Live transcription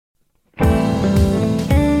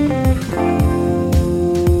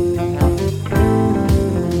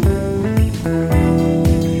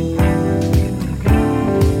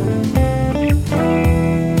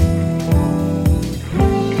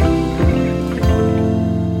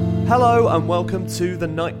Hello and welcome to the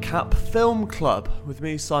Nightcap Film Club with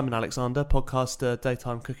me, Simon Alexander, podcaster,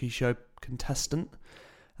 daytime cookie show contestant,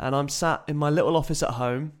 and I'm sat in my little office at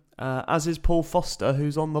home, as is Paul Foster,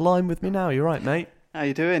 who's on the line with me now. You're right, mate? How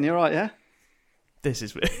you doing? You're right, yeah? This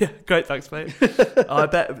is great, thanks, mate. I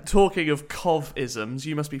bet, talking of Cov-isms,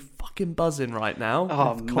 you must be fucking buzzing right now.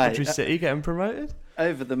 Oh, with Coventry City getting promoted.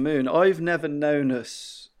 Over the moon. I've never known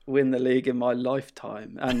us win the league in my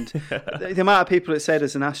lifetime, and the amount of people that say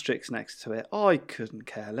there's an asterisk next to it, I couldn't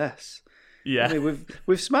care less. Yeah, I mean,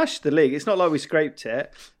 we've smashed the league. It's not like we scraped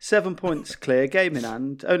it. 7 points clear, game in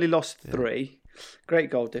hand. Only lost 3. Great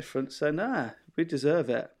goal difference. So we deserve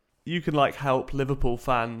it. You can help Liverpool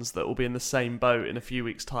fans that will be in the same boat in a few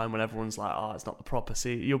weeks' time when everyone's like, "Oh, it's not the proper."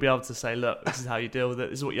 See, you'll be able to say, "Look, this is how you deal with it.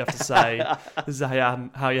 This is what you have to say. This is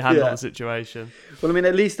how you handle the situation." Well, I mean,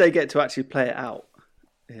 at least they get to actually play it out.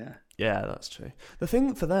 Yeah, that's true. The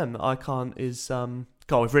thing for them that I can't is, God,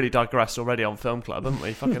 we've really digressed already on Film Club, haven't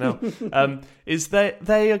we? Fucking hell. Is they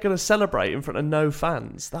are going to celebrate in front of no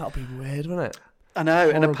fans. That'll be weird, won't it? I know.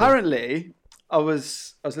 Horrible. And apparently, I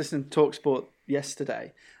was listening to TalkSport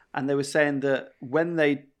yesterday, and they were saying that when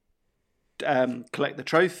they collect the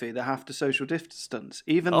trophy, they have to social distance,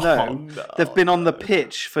 even though they've been on the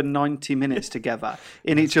pitch for 90 minutes together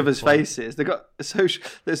in each other's faces. They got a social.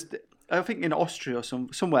 I think in Austria or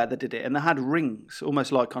somewhere they did it, and they had rings,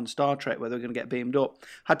 almost like on Star Trek, where they were going to get beamed up.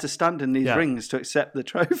 Had to stand in these rings to accept the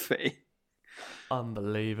trophy.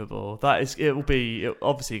 Unbelievable. It'll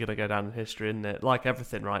obviously going to go down in history, isn't it? Like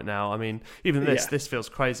everything right now. I mean, even this feels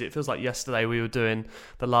crazy. It feels like yesterday we were doing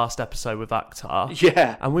the last episode with Akhtar.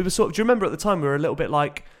 Yeah. And we were do you remember at the time we were a little bit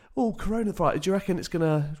like, oh, coronavirus, do you reckon it's going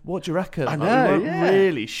to, what do you reckon? I know, we weren't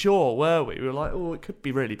really sure, were we? We were like, oh, it could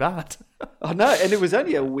be really bad. I know, and it was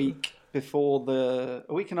only a week and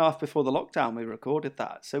a half before the lockdown we recorded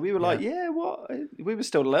that. So we were like, what? We were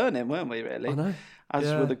still learning, weren't we, really? I know. As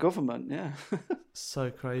were the government, yeah.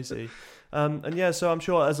 So crazy. So I'm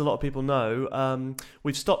sure, as a lot of people know,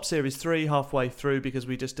 we've stopped Series 3 halfway through because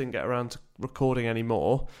we just didn't get around to recording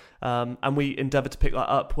anymore. And we endeavoured to pick that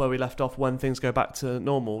up where we left off when things go back to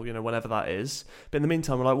normal, whenever that is. But in the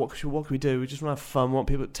meantime, we're like, what can we do? We just want to have fun, we want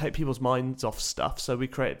people to take people's minds off stuff. So we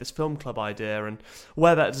created this film club idea, and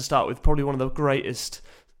where better to start with probably one of the greatest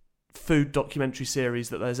food documentary series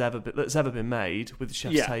that's ever been made, with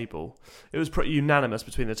Chef's Table. It was pretty unanimous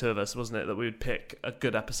between the two of us, wasn't it, that we would pick a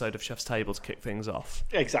good episode of Chef's Table to kick things off.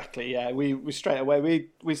 Exactly, yeah. We straight away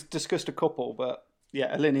we discussed a couple, but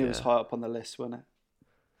Alinea was high up on the list, wasn't it?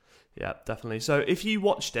 Yeah, definitely. So if you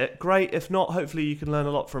watched it, great. If not, hopefully you can learn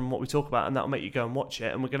a lot from what we talk about, and that'll make you go and watch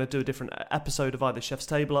it. And we're going to do a different episode of either Chef's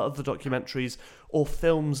Table or other documentaries or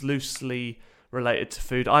films loosely related to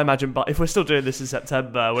food. I imagine, but if we're still doing this in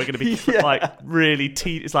September, we're going to be really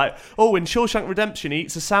it's like, in Shawshank Redemption, he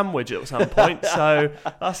eats a sandwich at some point. So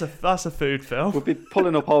that's a food film. We'll be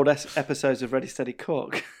pulling up old episodes of Ready Steady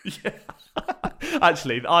Cook. Yeah.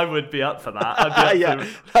 Actually, I would be up for that. I'd be up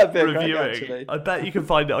for reviewing. Great, I bet you can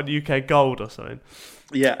find it on UK Gold or something.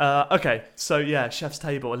 Yeah. Okay, so Chef's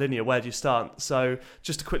Table, Alinea, where do you start? So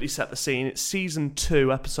just to quickly set the scene, it's Season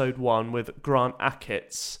 2, Episode 1 with Grant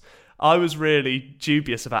Achatz. I was really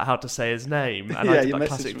dubious about how to say his name, and I did that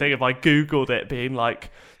classic thing of I googled it, being like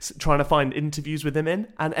trying to find interviews with him in,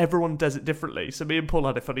 and everyone does it differently. So me and Paul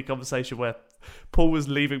had a funny conversation where Paul was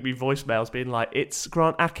leaving me voicemails being like, "It's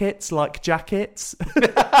Grant Achatz, like jackets."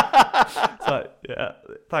 So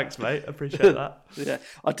thanks, mate. I appreciate that. Yeah,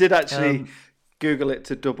 I did actually Google it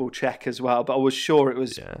to double check as well, but I was sure it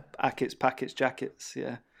was Achatz, packets, jackets.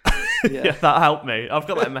 Yeah. Yeah, that helped me. I've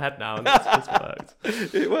got that in my head now, and it's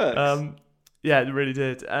worked. It works. Yeah, it really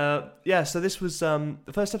did. So this was the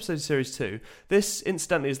first episode of Series 2. This,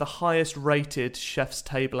 incidentally, is the highest rated Chef's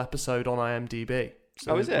Table episode on IMDb.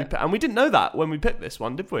 So is it? And we didn't know that when we picked this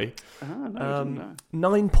one, did we? No,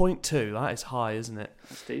 9.2. That is high, isn't it?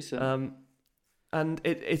 That's decent. And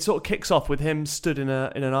it sort of kicks off with him stood in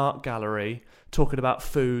an art gallery talking about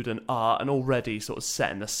food and art, and already sort of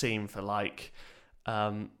setting the scene for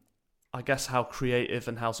I guess how creative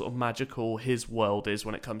and how sort of magical his world is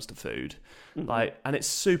when it comes to food. Mm-hmm. And it's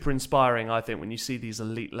super inspiring, I think, when you see these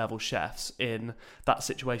elite level chefs in that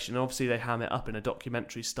situation. And obviously they ham it up in a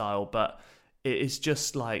documentary style, but it is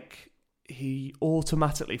just like he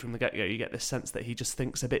automatically from the get-go, you get this sense that he just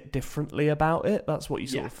thinks a bit differently about it. That's what you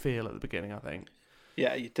sort of feel at the beginning, I think.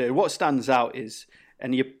 Yeah, you do. What stands out is,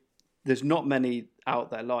 there's not many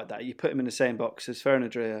out there like that. You put them in the same box as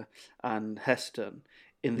Fernandria and Heston,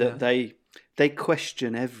 in that they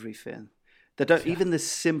question everything. They don't even the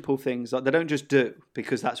simple things, like they don't just do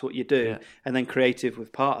because that's what you do, and then creative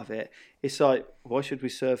with part of it. It's like, why should we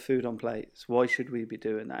serve food on plates? Why should we be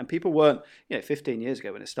doing that? And people weren't, 15 years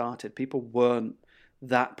ago when it started, people weren't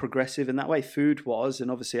that progressive in that way. Food was,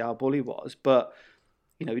 and obviously our bully was, but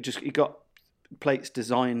you got plates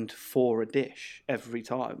designed for a dish every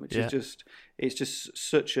time, which is it's just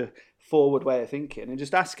such a forward way of thinking, and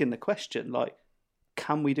just asking the question, like,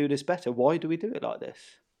 can we do this better? Why do we do it like this?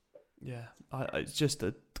 Yeah, it's just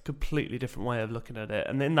a completely different way of looking at it.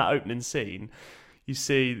 And in that opening scene, you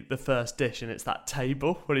see the first dish, and it's that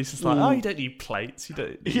table where he's just like, "Oh, you don't need plates, you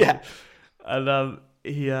don't." And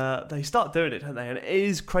they start doing it, don't they? And it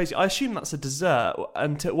is crazy. I assume that's a dessert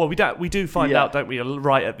until we do find out, don't we,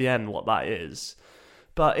 right at the end what that is.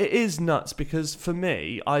 But it is nuts because for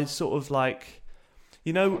me, I sort of like,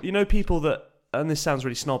 people that, and this sounds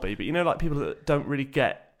really snobby, but like people that don't really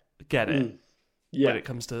get it. When it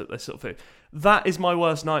comes to this sort of food, that is my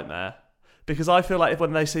worst nightmare, because I feel like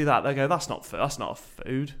when they see that, they go, "That's not food. That's not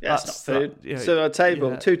food. That's not food." So a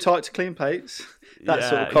table, too tight to clean plates. That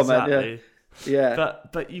sort of comment. Exactly. Yeah.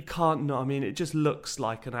 But you can't not. I mean, it just looks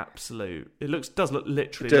like an absolute. Does look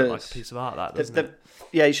literally look like a piece of art. That doesn't it?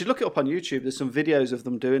 Yeah, you should look it up on YouTube. There's some videos of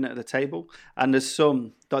them doing it at the table, and there's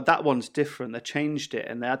some that one's different. They changed it,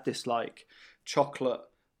 and they had this like chocolate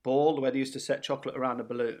ball where they used to set chocolate around a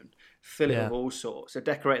balloon, fill it with all sorts. They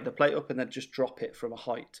decorated the plate up and then just drop it from a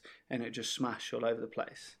height, and it just smash all over the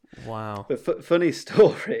place. Wow. But funny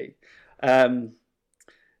story,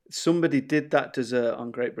 somebody did that dessert on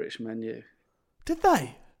Great British Menu. Did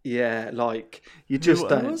they? Yeah, like you just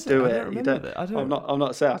don't do it. You don't. I'm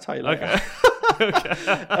not saying. I'll tell you later. Okay.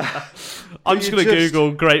 I'm just going to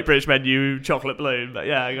Google Great British Menu chocolate balloon, but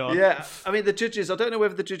yeah, go on. Yeah, I mean the judges. I don't know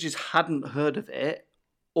whether the judges hadn't heard of it,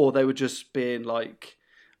 or they were just being like,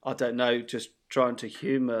 I don't know, just trying to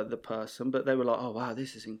humour the person. But they were like, "Oh wow,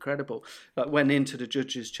 this is incredible!" Like went into the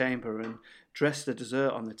judges' chamber and dressed the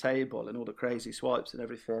dessert on the table and all the crazy swipes and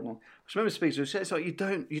everything. And I just remember speaking to them. It's like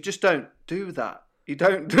you just don't do that. You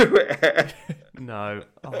don't do it. No.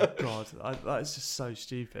 Oh God, that is just so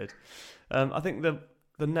stupid. I think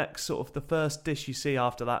the next sort of the first dish you see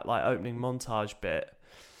after that like opening montage bit,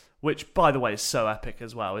 which by the way is so epic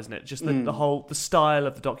as well, isn't it? Just the style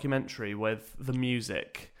of the documentary with the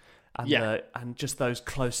music and just those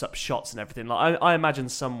close-up shots and everything. Like I imagine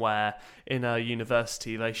somewhere in a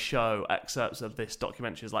university they show excerpts of this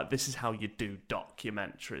documentary. It's like, this is how you do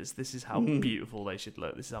documentaries. This is how beautiful they should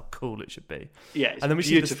look. This is how cool it should be. Yeah, it's and then we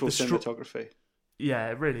beautiful see the cinematography. Yeah,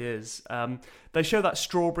 it really is. They show that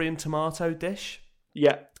strawberry and tomato dish.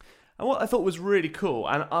 Yeah. And what I thought was really cool,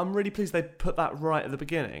 and I'm really pleased they put that right at the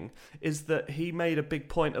beginning, is that he made a big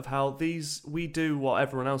point of how we do what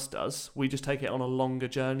everyone else does. We just take it on a longer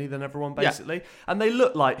journey than everyone, basically. Yeah. And they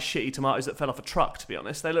look like shitty tomatoes that fell off a truck, to be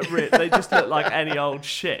honest. They just look like any old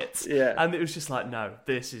shit. Yeah. And it was just like, no,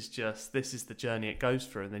 this is the journey it goes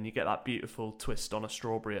through. And then you get that beautiful twist on a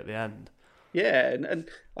strawberry at the end. Yeah, and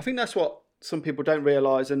I think that's what some people don't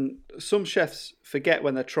realise, and some chefs forget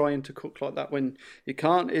when they're trying to cook like that, when you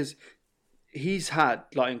can't, is he's had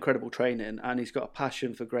like incredible training and he's got a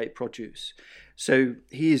passion for great produce. So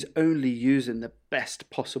he is only using the best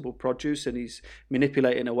possible produce, and he's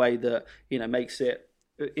manipulating a way that, makes it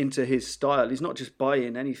into his style. He's not just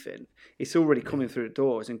buying anything. It's already coming through the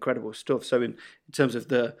door. It's incredible stuff. So in terms of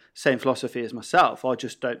the same philosophy as myself, I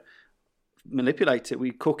just don't manipulate it. We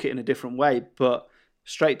cook it in a different way, but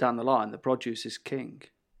straight down the line, the produce is king.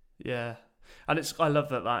 Yeah, and I love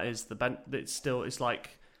that is it's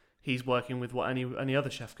like he's working with what any other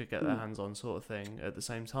chef could get their hands on, sort of thing, at the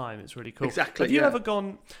same time. It's really cool. Exactly. Have you ever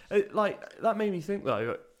gone like that? Made me think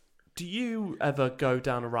though. Do you ever go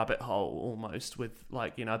down a rabbit hole almost with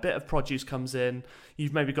like, a bit of produce comes in,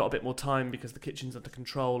 you've maybe got a bit more time because the kitchen's under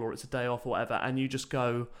control or it's a day off or whatever, and you just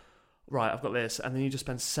go, right, I've got this, and then you just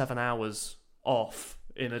spend 7 hours off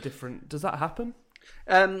in a different. Does that happen?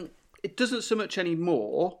 It doesn't so much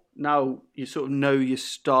anymore. Now you sort of know your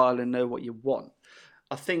style and know what you want.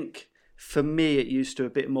 I think for me it used to a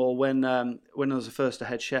bit more when I was a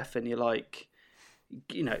head chef, and you're like,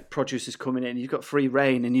 produce is coming in, you've got free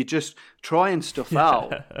reign, and you're just trying stuff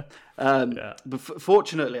out. But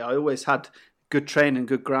fortunately, I always had good training,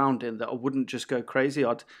 good grounding, that I wouldn't just go crazy.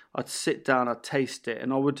 I'd sit down, I'd taste it,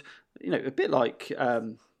 and I would, a bit like.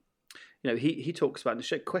 He talks about in the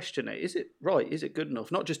show, question it. Is it right? Is it good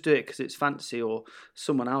enough? Not just do it because it's fancy or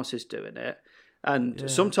someone else is doing it. And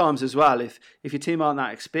sometimes as well, if your team aren't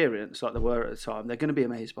that experienced like they were at the time, they're going to be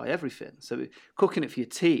amazed by everything. So cooking it for your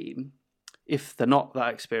team, if they're not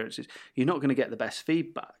that experienced, you're not going to get the best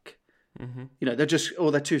feedback. Mm-hmm.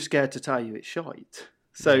 They're too scared to tell you it's shite.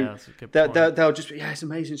 So that's a good point. they'll just be, yeah, it's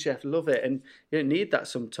amazing, chef, love it. And you don't need that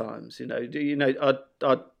sometimes,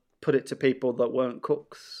 I'd put it to people that weren't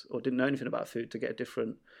cooks or didn't know anything about food to get a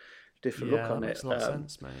different look on it. Makes a lot of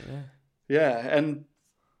sense, mate. Yeah, and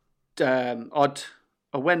I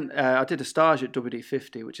did a stage at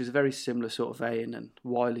WD-50, which is a very similar sort of vein, and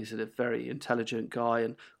Wiley's a very intelligent guy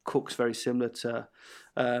and cooks very similar to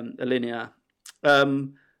Alinea.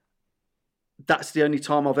 That's the only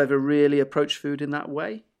time I've ever really approached food in that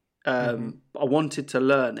way. I wanted to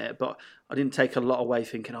learn it, but I didn't take a lot away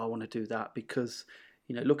thinking, I want to do that, because,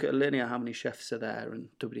 look at Alinea, how many chefs are there, and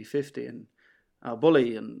WD-50 and Our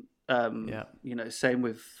Bully, and same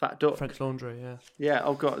with Fat Duck. French Laundry, yeah.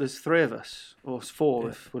 Yeah, there's 3 of us, or 4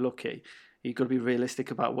 if we're lucky. You've got to be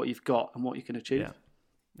realistic about what you've got and what you can achieve.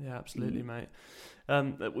 Yeah, absolutely, mate.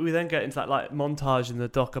 We then get into that like montage in the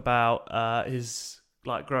doc about his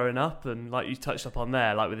like growing up, and like you touched upon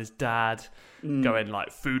there, like with his dad going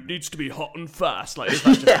like, food needs to be hot and fast, like it's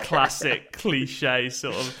just a classic cliche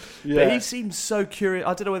sort of. Yeah. But he seems so curious.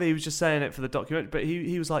 I don't know whether he was just saying it for the documentary, but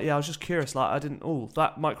he was like, I was just curious. Like I didn't.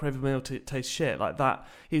 That microwave meal tastes shit. Like that.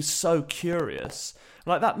 He was so curious.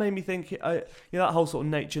 Like that made me think. That whole sort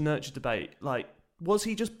of nature nurture debate. Like, was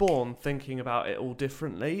he just born thinking about it all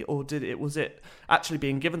differently, or was it actually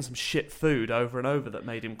being given some shit food over and over that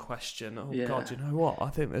made him question, God, you know what?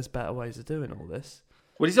 I think there's better ways of doing all this.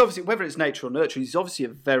 Well, he's obviously, whether it's nature or nurture, he's obviously a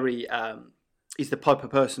very, he's the type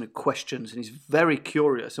of person who questions, and he's very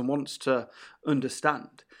curious and wants to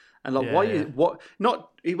understand. And like,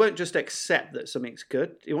 he won't just accept that something's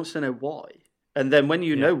good. He wants to know why. And then when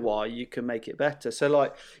you know why, you can make it better. So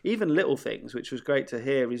like, even little things, which was great to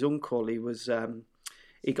hear, his uncle, he was...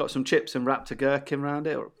 he got some chips and wrapped a gherkin around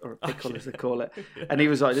it, or a pickle as they call it. And he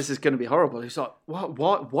was like, this is going to be horrible. He's like,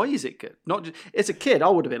 what? Why is it good? Not just, it's a kid. I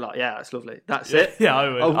would have been like, yeah, it's lovely. That's it. Yeah, I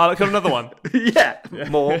would. I'll come another one.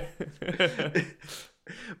 More.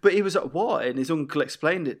 But he was like, why? And his uncle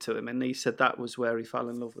explained it to him, and he said that was where he fell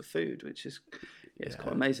in love with food, which is it's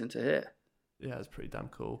quite amazing to hear. Yeah, it's pretty damn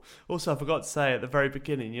cool. Also, I forgot to say at the very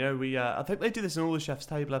beginning, I think they do this in all the Chef's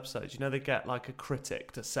Table episodes. They get like a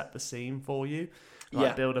critic to set the scene for you,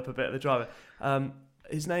 build up a bit of the drama.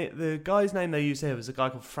 The guy's name they use here was a guy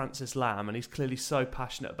called Francis Lamb, and he's clearly so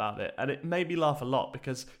passionate about it. And it made me laugh a lot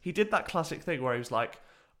because he did that classic thing where he was like,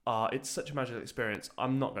 it's such a magical experience.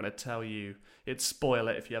 I'm not going to tell you. It'd spoil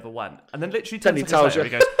it if you ever went. And then literally 10 seconds later,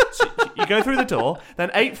 he goes, so you go through the door,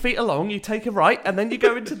 then 8 feet along, you take a right, and then you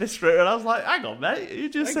go into this room. And I was like, hang on, mate. You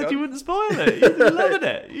just said you wouldn't spoil it. You're loving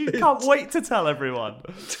it. You can't wait to tell everyone.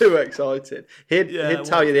 Too excited. He'd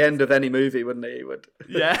tell you the end of any movie, wouldn't he? He would.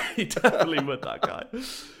 Yeah, he definitely would, that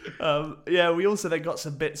guy. We also then got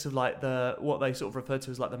some bits of like what they sort of refer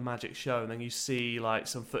to as like the magic show. And then you see like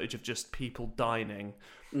some footage of just people dining.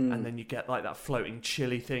 And then you get like that floating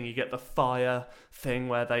chili thing. You get the fire thing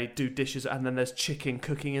where they do dishes, and then there's chicken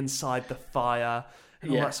cooking inside the fire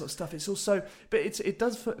and all that sort of stuff. It's also, but it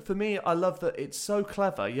does for me. I love that it's so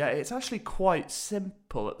clever. Yeah, it's actually quite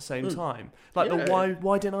simple at the same time. Like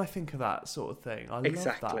why didn't I think of that sort of thing? I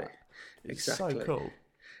love that. It's so cool.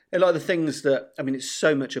 And like the things that it's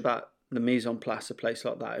so much about the mise en place. A place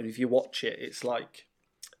like that, and if you watch it, it's like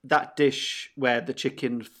that dish where the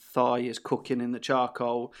chicken thigh is cooking in the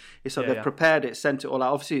charcoal. It's like they've prepared it, sent it all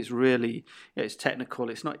out. Obviously, it's really it's technical.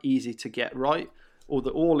 It's not easy to get right.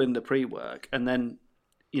 All in the pre-work, and then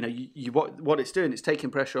what it's doing. It's taking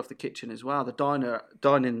pressure off the kitchen as well. The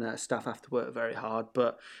dining staff have to work very hard,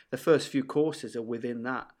 but the first few courses are within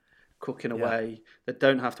that cooking away. They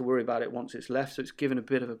don't have to worry about it once it's left. So it's giving a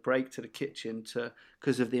bit of a break to the kitchen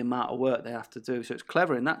because of the amount of work they have to do. So it's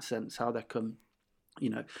clever in that sense how they can.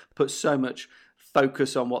 Put so much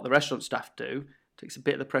focus on what the restaurant staff do, takes a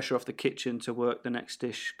bit of the pressure off the kitchen to work the next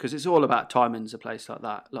dish, because it's all about timings. A place like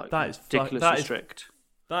that, that is ridiculously strict.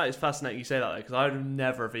 That is fascinating you say that, because I would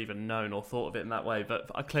never have even known or thought of it in that way. But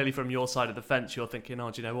clearly, from your side of the fence, you're thinking, "Oh,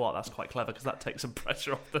 do you know what? That's quite clever because that takes some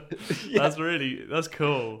pressure off the." That's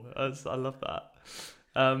cool. I love that.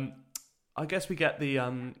 I guess we get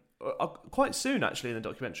the. Quite soon, actually, in the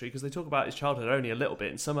documentary, because they talk about his childhood only a little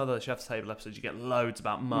bit. In some other Chef's Table episodes, you get loads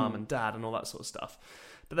about mum and dad and all that sort of stuff.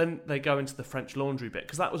 But then they go into the French Laundry bit,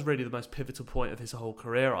 because that was really the most pivotal point of his whole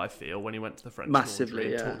career, I feel, when he went to the French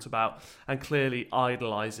Laundry and talked about, and clearly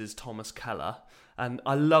idolises Thomas Keller. And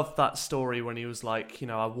I love that story when he was like,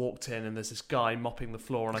 I walked in and there's this guy mopping the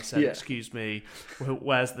floor, and I said, excuse me,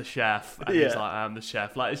 where's the chef? And he's like, I'm the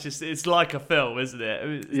chef. Like, it's like a film, isn't it?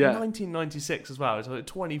 It's 1996 as well. It's like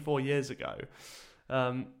 24 years ago.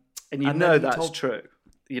 And that's true.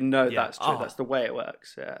 That's true. That's the way it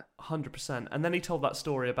works. Yeah. 100%. And then he told that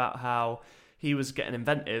story about how he was getting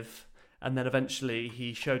inventive, And then eventually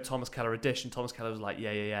he showed Thomas Keller a dish, and Thomas Keller was like,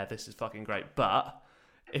 yeah, this is fucking great. But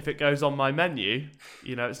if it goes on my menu,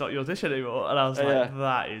 it's not your dish anymore. And I was like,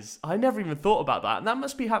 that is... I never even thought about that. And that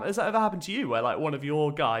must be... Has that ever happened to you, where like one of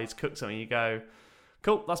your guys cooks something and you go,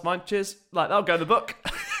 cool, that's mine, cheers. Like, that'll go in the book.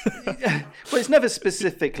 Well, it's never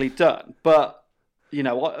specifically done, but,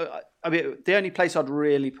 I mean, the only place I'd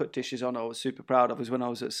really put dishes on I was super proud of was when I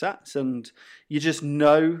was at Sats, and you just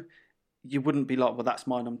know you wouldn't be like, well, that's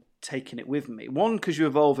mine, I'm taking it with me. One, because you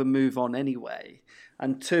evolve and move on anyway,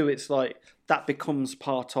 and two, it's like that becomes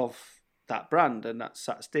part of that brand and that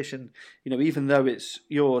Sat's dish. And even though it's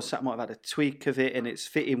yours, Sat might have had a tweak of it and it's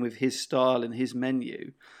fitting with his style and his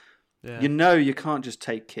menu. Yeah. You can't just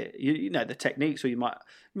take it. You know the techniques, or you might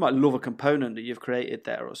love a component that you've created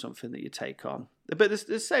there or something that you take on. But it's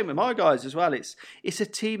the same with my guys as well. It's a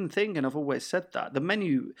team thing, and I've always said that. The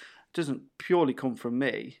menu doesn't purely come from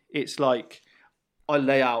me. It's like I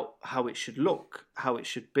lay out how it should look, how it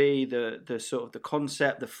should be, the sort of the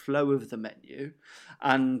concept, the flow of the menu,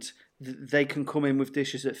 and they can come in with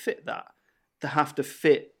dishes that fit that. They have to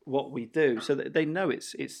fit what we do, so that they know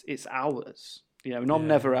it's ours. And I'm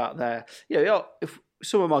never out there. If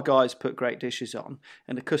some of my guys put great dishes on,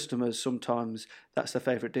 and the customers sometimes that's their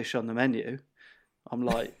favourite dish on the menu, I'm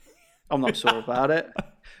like, I'm not sure about it.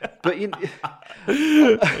 But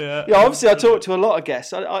obviously I talk to a lot of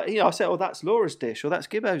guests. I say, oh, that's Laura's dish, or that's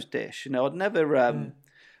Gibbo's dish. I'd never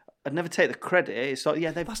take the credit. It's like,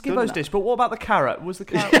 that's Gibbo's dish. But what about the carrot? Was the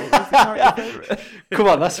carrot your favourite? Come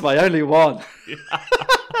on, that's my only one.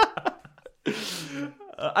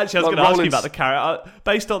 Actually, I was going to ask you about the carrot.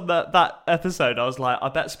 Based on that episode, I was like, I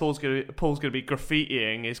bet Paul's going to be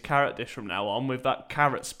graffitiing his carrot dish from now on with that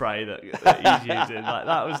carrot spray that he's using. Like,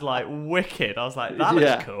 that was like wicked. I was like, that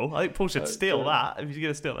looks cool. I think Paul should steal that if he's going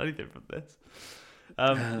to steal anything from this.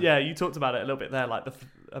 You talked about it a little bit there, like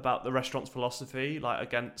about the restaurant's philosophy, like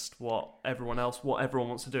against what everyone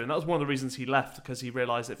wants to do. And that was one of the reasons he left, because he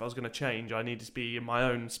realised if I was going to change, I needed to be in my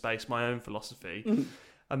own space, my own philosophy. Mm.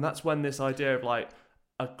 And that's when this idea of like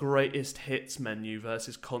a greatest hits menu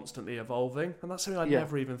versus constantly evolving, and that's something I'd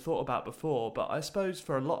never even thought about before. But I suppose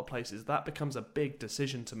for a lot of places that becomes a big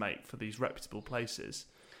decision to make for these reputable places.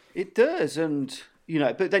 It does, and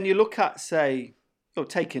but then you look at, say,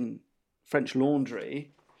 taking French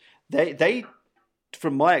Laundry, they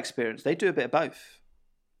from my experience, they do a bit of both,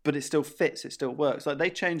 but it still fits, it still works. Like,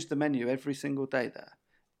 they change the menu every single day there.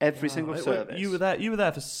 Every single service. You were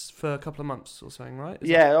there for a couple of months or something, right?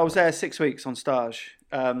 I was there 6 weeks on stage.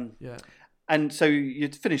 And so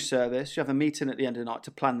you'd finish service, you have a meeting at the end of the night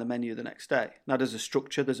to plan the menu the next day. Now there's a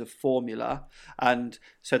structure, there's a formula, and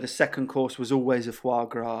so the second course was always a foie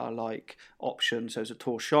gras like option, so it's a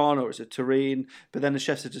torchon or it's a terrine, but then the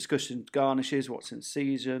chefs are discussing garnishes, what's in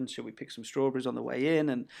season, should we pick some strawberries on the way in,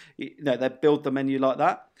 and they build the menu like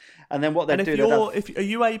that. And then what they do... Are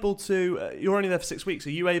you able to... you're only there for 6 weeks,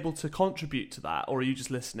 are you able to contribute to that, or are you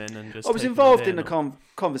just listening and just... I was involved in the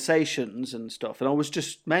conversations and stuff, and I was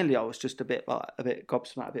just a bit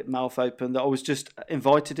gobsmacked, a bit mouth open, that I was just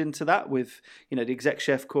invited into that with, the exec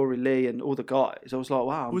chef Corey Lee and all the guys. I was like,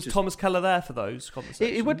 wow. Was Thomas Keller there for those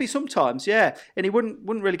conversations? He would be sometimes, yeah. And he wouldn't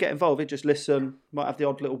really get involved. He'd just listen, might have the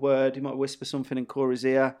odd little word, he might whisper something in Corey's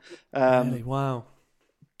ear. Really? Wow.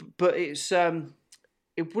 But it's...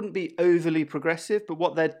 it wouldn't be overly progressive, but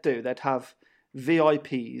what they'd do, they'd have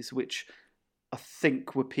VIPs, which I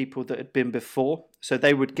think were people that had been before. So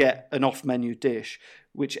they would get an off-menu dish,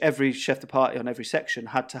 which every chef de partie on every section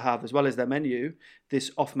had to have, as well as their menu,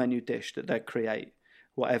 this off-menu dish that they'd create,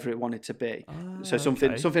 whatever it wanted to be. So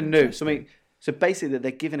something new. So basically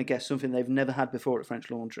they're giving a guest something they've never had before at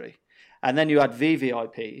French Laundry. And then you had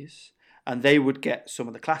VVIPs, and they would get some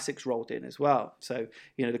of the classics rolled in as well. So,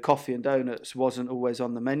 the coffee and donuts wasn't always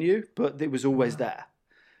on the menu, but it was always there.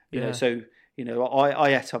 I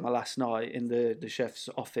ate on my last night in the chef's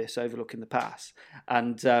office overlooking the pass.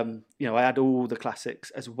 And, I had all the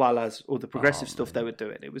classics as well as all the progressive stuff they were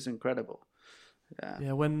doing. It was incredible.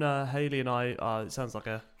 Yeah, when Hayley and I, it sounds like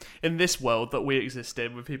in this world that we exist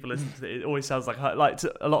in, when people listen to it always sounds like a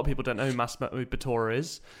lot of people don't know who Massimo Bottura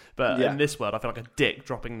is, but in this world I feel like a dick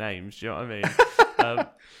dropping names, do you know what I mean?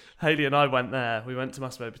 Hayley and I went there, we went to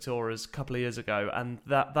Massimo Bottura's a couple of years ago, and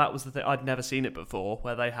that was the thing, I'd never seen it before,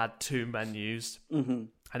 where they had two menus, and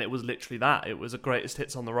it was literally that, it was a greatest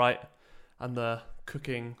hits on the right, and the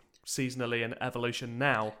cooking seasonally and evolution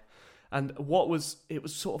now. And it was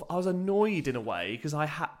sort of, I was annoyed in a way because I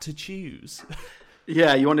had to choose.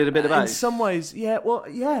 Yeah, you wanted a bit of both. In some ways,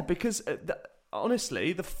 because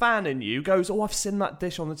honestly, the fan in you goes, oh, I've seen that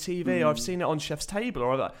dish on the TV, or I've seen it on Chef's Table,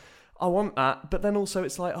 or I want that. But then also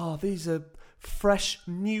it's like, oh, these are fresh,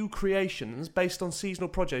 new creations based on seasonal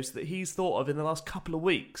produce that he's thought of in the last couple of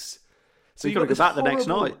weeks. So you've got to go back the next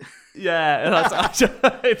night. Yeah,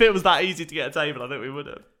 if it was that easy to get a table, I think we would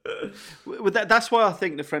have. Well, that's why I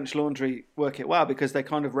think the French Laundry work it well, because they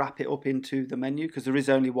kind of wrap it up into the menu, because there is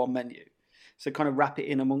only one menu. So kind of wrap it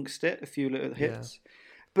in amongst it, a few little hits. Yeah.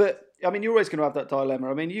 But, I mean, you're always going to have that dilemma.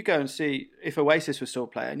 I mean, you go and see, if Oasis was still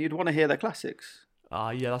playing, you'd want to hear their classics.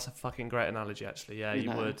 Yeah, that's a fucking great analogy, actually. Yeah,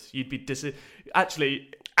 you would. You'd be Actually,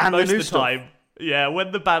 and most the new of the time... Yeah,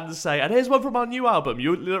 when the bands say, and here's one from our new album,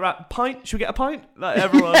 you're at pint, should we get a pint? Like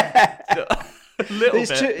everyone, a little bit.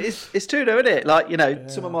 It's true though, isn't it? Like,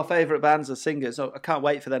 some of my favourite bands are singers. I can't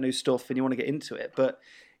wait for their new stuff and you want to get into it. But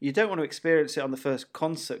you don't want to experience it on the first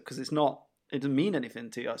concert because it doesn't mean anything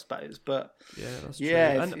to you, I suppose. But yeah, that's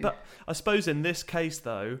true. But I suppose in this case,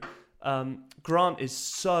 though, Grant is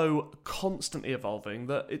so constantly evolving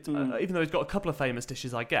that even though he's got a couple of famous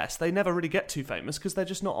dishes, I guess, they never really get too famous because they're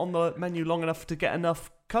just not on the menu long enough to get enough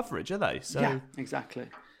coverage, are they? So yeah, exactly.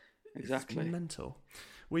 It's mental.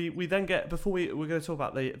 We then get, before we're going to talk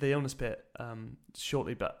about the illness bit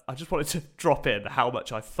shortly, but I just wanted to drop in how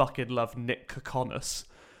much I fucking love Nick Kokonas,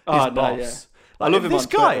 his boss. Yeah. I love him on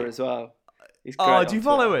Twitter as well. He's great. Do you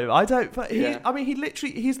follow him? I don't. But he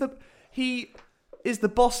literally, he is the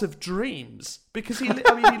boss of dreams, because he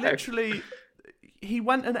literally he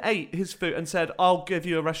went and ate his food and said, I'll give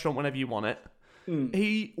you a restaurant whenever you want it.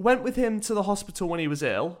 He went with him to the hospital when he was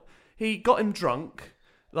ill. He got him drunk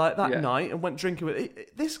like that night and went drinking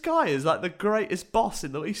with this guy is like the greatest boss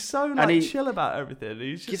in the... He's so chill about everything.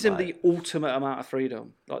 He gives him the ultimate amount of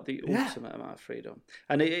freedom, ultimate amount of freedom.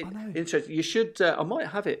 And interesting. You should. I might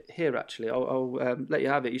have it here actually. I'll let you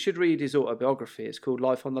have it. You should read his autobiography. It's called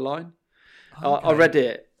Life on the Line. Okay. I read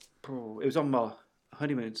it. It was on my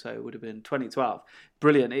honeymoon, so it would have been 2012.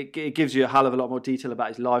 Brilliant. It gives you a hell of a lot more detail about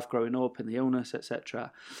his life growing up and the illness,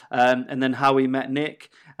 etc. And then how he met Nick.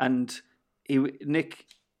 And Nick,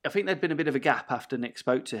 I think there'd been a bit of a gap after Nick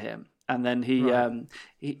spoke to him, and then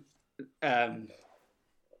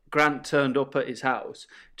Grant turned up at his house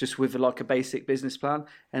just with like a basic business plan,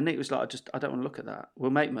 and Nick was like, I don't want to look at that.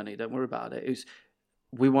 We'll make money. Don't worry about it.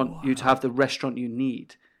 We want you to have the restaurant you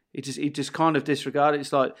need. He just kind of disregarded it.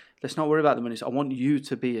 It's like, let's not worry about the money. I want you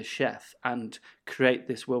to be a chef and create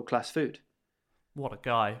this world-class food. What a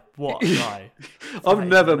guy. What a guy. I've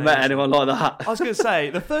never met anyone like that. I was going to say,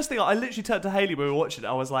 the first thing, I literally turned to Hayley when we were watching it.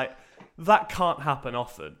 I was like, that can't happen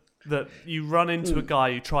often. That you run into a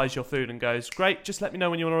guy who tries your food and goes, great, just let me know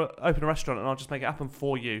when you want to open a restaurant and I'll just make it happen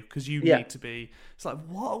for you because you need to be... It's like,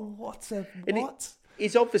 what?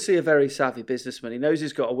 He's obviously a very savvy businessman. He knows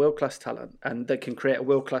he's got a world-class talent and they can create a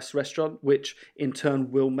world-class restaurant, which in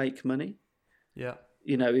turn will make money. Yeah.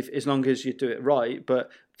 As long as you do it right. But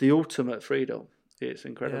the ultimate freedom, it's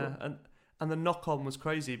incredible. Yeah, and the knock-on was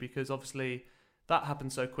crazy because obviously that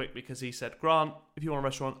happened so quick because he said, Grant, if you want a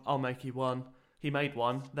restaurant, I'll make you one. He made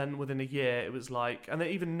one. Then within a year, it was like... And then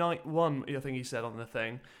even night one, I think he said on the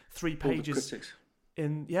thing, 3 pages...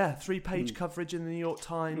 three-page coverage in the New York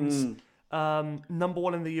Times... number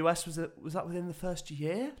one in the US, was that within the first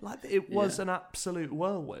year? Like, it was an absolute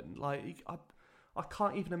whirlwind. Like, I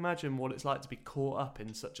can't even imagine what it's like to be caught up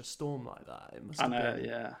in such a storm like that. It must have been.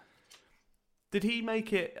 Yeah. Did he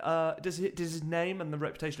make it? Does his name and the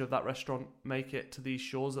reputation of that restaurant make it to these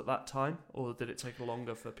shores at that time, or did it take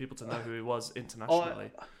longer for people to know who he was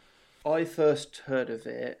internationally? I first heard of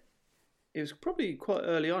it. It was probably quite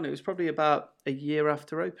early on. It was probably about a year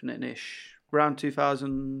after opening-ish, around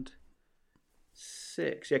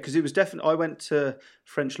 2006. Yeah, because it was definitely... I went to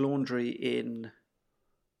French Laundry in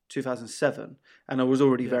 2007, and I was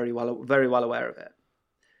already very well aware of it.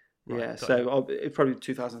 Right, so it probably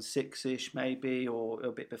 2006-ish maybe, or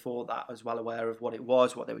a bit before that. I was well aware of what it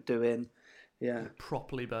was, what they were doing. Yeah,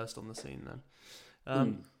 properly burst on the scene then.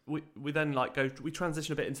 We then we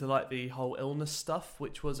transition a bit into like the whole illness stuff,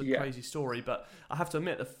 which was a crazy story. But I have to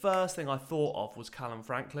admit, the first thing I thought of was Callum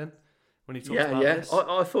Franklin when he talked about this.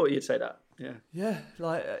 I thought you'd say that. Yeah,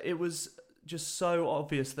 like it was just so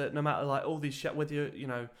obvious that no matter like all these chefs, whether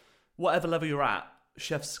you whatever level you're at,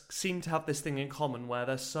 chefs seem to have this thing in common where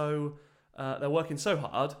they're working so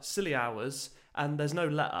hard, silly hours, and there's no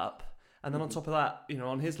let up. And then on top of that,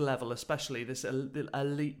 on his level, especially this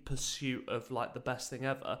elite pursuit of like the best thing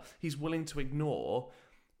ever, he's willing to ignore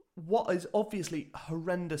what is obviously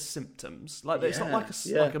horrendous symptoms. Like it's not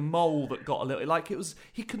like a mole that got a little... Like it was...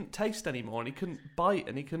 He couldn't taste anymore and he couldn't bite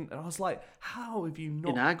and he couldn't... And I was like, how have you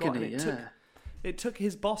not... In agony, It took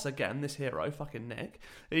his boss, again, this hero, fucking Nick.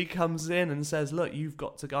 He comes in and says, look, you've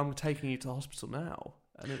got to go... I'm taking you to the hospital now.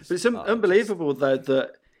 And it's unbelievable, though,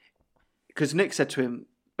 that... Because Nick said to him,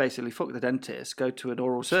 basically fuck the dentist, go to an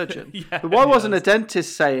oral surgeon. Yeah, but why wasn't he a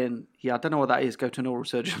dentist saying, I don't know what that is, go to an oral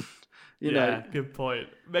surgeon? you know? Good point.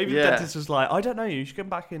 Maybe the dentist was like, I don't know, you should come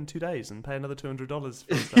back in 2 days and pay another $200 for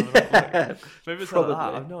us to have a look. Maybe it's like that.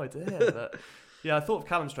 I have no idea. But yeah, I thought of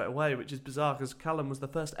Callum straight away, which is bizarre because Callum was the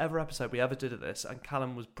first ever episode we ever did of this, and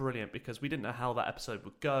Callum was brilliant because we didn't know how that episode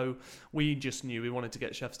would go. We just knew we wanted to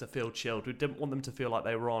get chefs to feel chilled. We didn't want them to feel like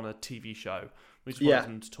they were on a TV show. We just wanted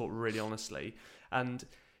them to talk really honestly. And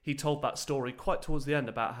he told that story quite towards the end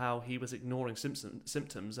about how he was ignoring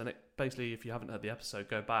symptoms, and it basically, if you haven't heard the episode,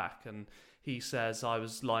 go back, and he says, I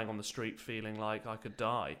was lying on the street feeling like I could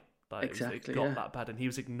die. Like it got that bad, and he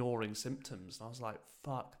was ignoring symptoms. And I was like,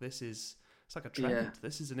 fuck, it's like a trend. Yeah.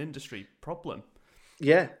 This is an industry problem.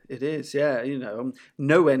 Yeah, it is. Yeah, you know, I'm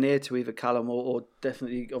nowhere near to either Callum or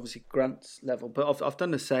definitely, obviously, Grant's level. But I've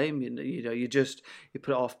done the same. You know, you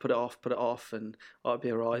put it off, and I'll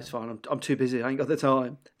be alright. It's fine. I'm too busy. I ain't got the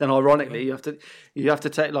time. Then, ironically, you have to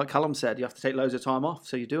take, like Callum said, you have to take loads of time off,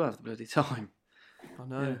 so you do have the bloody time. I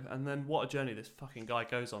know. Yeah. And then what a journey this fucking guy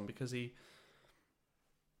goes on, because he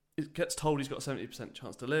gets told he's got a 70%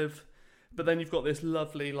 chance to live. But then you've got this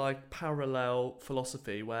lovely, like, parallel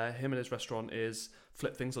philosophy where him and his restaurant is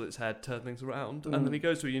flip things on its head, turn things around. And then he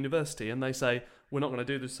goes to a university and they say, we're not going to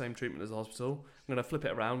do the same treatment as a hospital. We're going to flip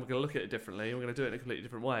it around. We're going to look at it differently. We're going to do it in a completely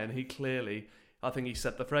different way. And he clearly, I think he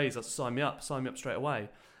said the phrase, sign me up straight away.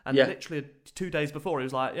 And literally 2 days before, he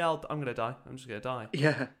was like, I'm going to die. I'm just going to die.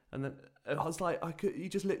 Yeah. And then I was like, you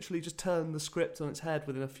just literally just turned the script on its head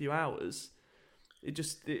within a few hours. It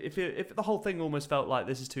just, if the whole thing almost felt like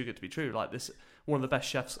this is too good to be true, like this, one of the best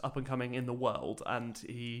chefs up and coming in the world, and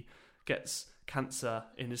he gets cancer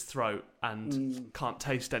in his throat and can't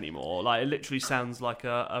taste anymore. Like, it literally sounds like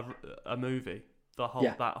a movie. That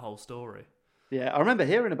whole story. Yeah, I remember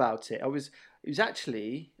hearing about it.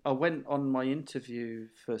 I went on my interview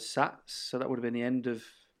for SATS, so that would have been the end of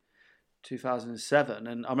 2007,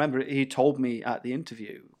 and I remember he told me at the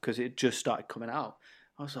interview because it just started coming out.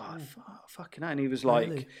 I was like, fucking hell. And he was like,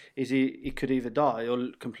 really? He could either die or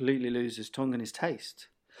completely lose his tongue and his taste.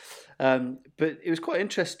 But it was quite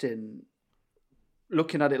interesting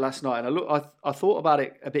looking at it last night. And I thought about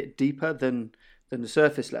it a bit deeper than the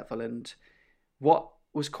surface level. And what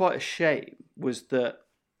was quite a shame was that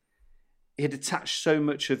he had attached so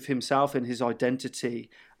much of himself and his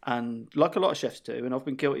identity, and like a lot of chefs do, and I've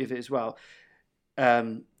been guilty of it as well,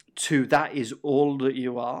 to that is all that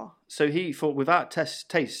you are. So he thought, without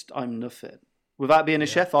taste, I'm nothing. Without being a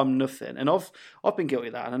chef, I'm nothing. And I've been guilty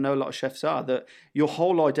of that, and I know a lot of chefs are, that your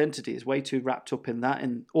whole identity is way too wrapped up in that,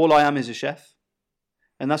 and all I am is a chef.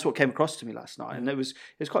 And that's what came across to me last night. And it was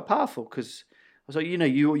quite powerful, because I was like,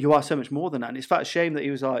 you are so much more than that. And it's quite a shame that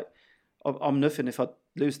he was like, I'm nothing if I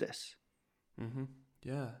lose this. Mm-hmm.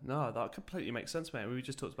 Yeah, no, that completely makes sense, mate. We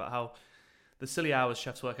just talked about how the silly hours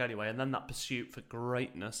chefs work anyway, and then that pursuit for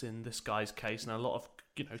greatness in this guy's case, and a lot of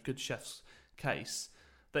good chefs' case,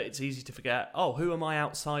 that it's easy to forget, who am I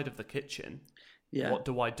outside of the kitchen? Yeah. What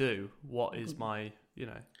do I do? What is my,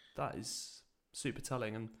 that is super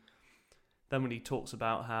telling. And then when he talks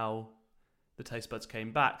about how the taste buds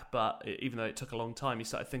came back, but even though it took a long time, he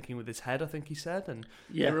started thinking with his head, I think he said. And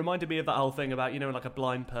it reminded me of that whole thing about, like a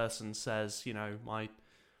blind person says,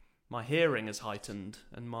 my hearing is heightened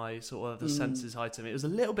and my sort of the senses heightened. It was a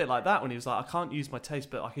little bit like that when he was like, I can't use my taste,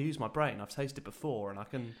 but I can use my brain. I've tasted before and I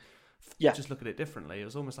can just look at it differently. It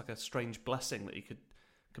was almost like a strange blessing that he could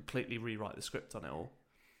completely rewrite the script on it all.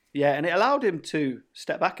 Yeah, and it allowed him to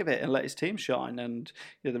step back a bit and let his team shine. And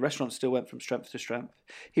the restaurant still went from strength to strength.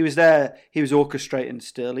 He was there. He was orchestrating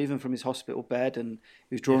still, even from his hospital bed, and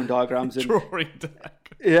he was drawing diagrams. And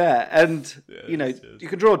yeah, and you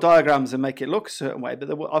can draw diagrams and make it look a certain way.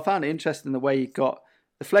 But I found it interesting the way he got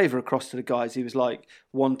the flavour across to the guys. He was like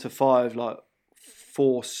 1 to 5, like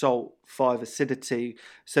 4 salt, 5 acidity,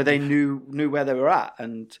 so they knew where they were at.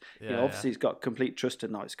 And obviously he's got complete trust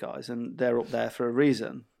in those guys, and they're up there for a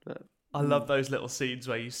reason. But I love those little scenes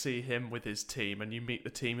where you see him with his team and you meet the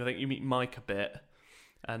team. I think you meet Mike a bit,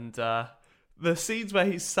 and the scenes where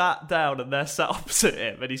he's sat down and they're sat opposite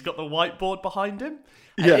him and he's got the whiteboard behind him.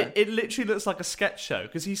 Yeah, it literally looks like a sketch show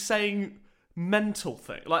because he's saying mental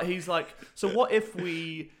things. Like he's like, so what if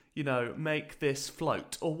we, make this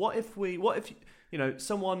float, or what if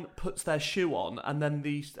someone puts their shoe on and then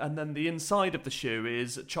the inside of the shoe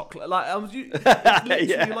is chocolate. Like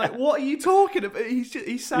like, what are you talking about?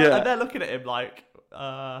 He's sat and they're looking at him like,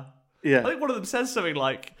 I think one of them says something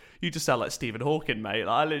like, "You just sound like Stephen Hawking, mate." Like,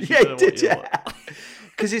 I literally don't know what you're.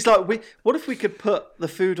 Because he's like, what if we could put the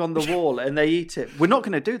food on the wall and they eat it? We're not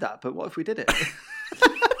going to do that, but what if we did it?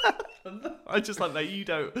 I just like that you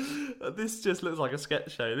don't. This just looks like a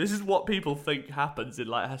sketch show. This is what people think happens in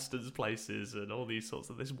like Heston's places and all these sorts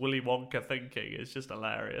of this Willy Wonka thinking. It's just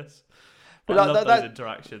hilarious. I love those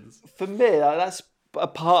interactions. For me, that's a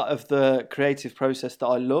part of the creative process that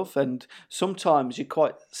I love. And sometimes you're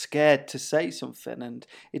quite scared to say something, and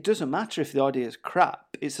it doesn't matter if the idea is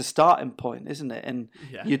crap. It's a starting point, isn't it? And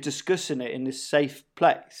you're discussing it in this safe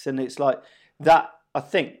place, and it's like that. I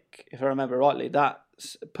think, if I remember rightly, that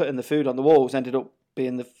putting the food on the walls ended up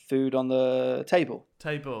being the food on the table.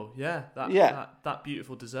 That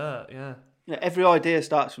beautiful dessert, every idea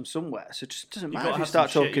starts from somewhere, so it just doesn't matter if you start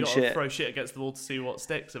talking shit. You've got to throw shit against the wall to see what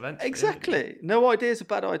sticks eventually. Exactly. No idea is a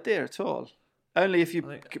bad idea at all. Only if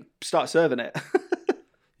you start serving it.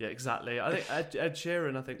 Yeah, exactly. I think Ed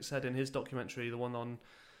Sheeran, said in his documentary, the one on,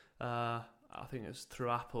 I think it was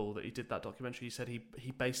through Apple that he did that documentary, he said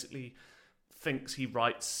he basically thinks he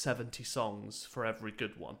writes 70 songs for every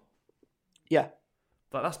good one. Yeah.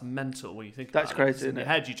 But that's mental when you think about it. That's crazy. In your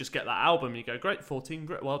head, you just get that album and you go, great, 14,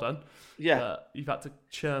 great, well done. Yeah. But you've had to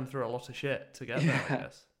churn through a lot of shit to get there, I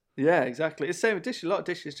guess. Yeah, exactly. It's the same with dishes. A lot of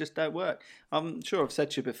dishes just don't work. I'm sure I've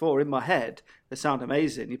said to you before, in my head, they sound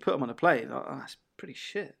amazing. You put them on a plate, like, oh, that's pretty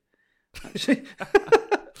shit. Actually.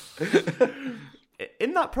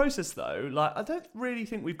 In that process, though, like I don't really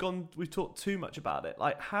think we've talked too much about it.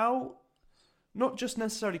 Like how, not just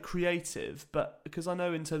necessarily creative, but because I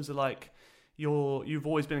know in terms of like you've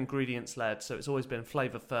always been ingredients led, so it's always been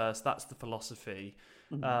flavour first. That's the philosophy,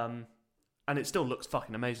 and it still looks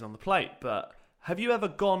fucking amazing on the plate. But have you ever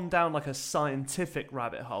gone down like a scientific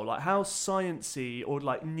rabbit hole, like how sciencey or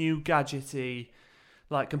like new gadgety?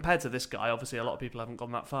 Like compared to this guy, obviously a lot of people haven't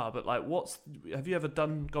gone that far. But like, have you ever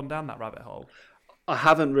gone down that rabbit hole? I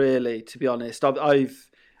haven't really, to be honest.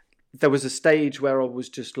 There was a stage where I was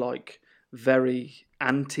just like very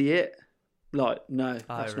anti it. Like, no,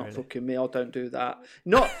 that's not fucking me. I don't do that.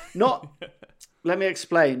 Not. Let me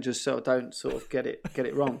explain, just so I don't sort of get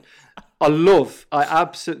it wrong. Two of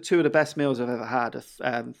the best meals I've ever had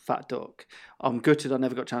are fat duck. I'm gutted I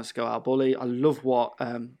never got a chance to go out bully. I love what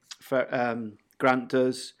Grant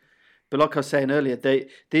does. But like I was saying earlier,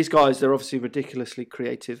 these guys, they're obviously ridiculously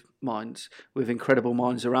creative minds with incredible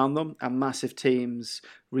minds around them and massive teams,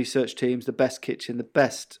 research teams, the best kitchen, the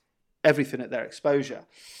best everything at their exposure.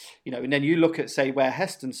 And then you look at, say, where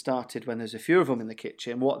Heston started when there's a few of them in the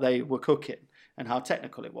kitchen, what they were cooking and how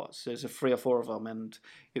technical it was. There's 3 or 4 of them and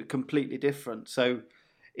it was completely different. So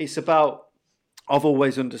it's about, I've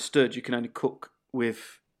always understood you can only cook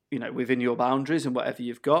with, within your boundaries and whatever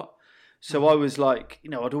you've got. So I was like,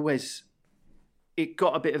 it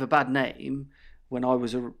got a bit of a bad name when I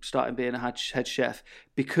was starting being a head chef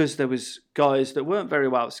because there was guys that weren't very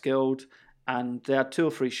well skilled and they had 2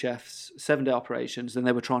 or 3 chefs, 7-day operations, and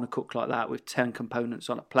they were trying to cook like that with 10 components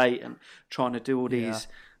on a plate and trying to do all these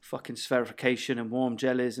fucking spherification and warm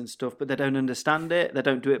jellies and stuff, but they don't understand it, they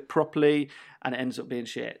don't do it properly, and it ends up being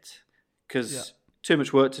shit because too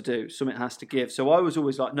much work to do, something has to give. So I was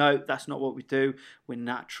always like, no, that's not what we do. We're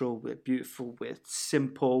natural, we're beautiful, we're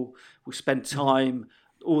simple, we spend time,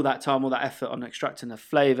 all that effort on extracting the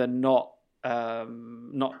flavour, not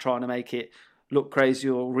trying to make it look crazy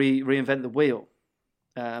or reinvent the wheel.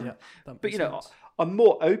 But I'm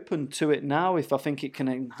more open to it now. If I think it can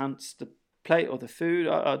enhance the plate or the food,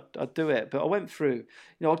 I'd do it. But I went through,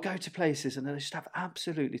 I'd go to places and they just have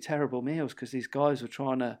absolutely terrible meals because these guys were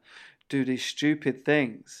trying to do these stupid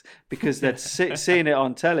things because they'd seen it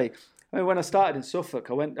on telly. I mean, when I started in Suffolk,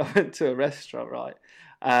 I went to a restaurant, right?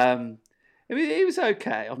 It was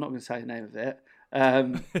okay. I'm not going to say the name of it.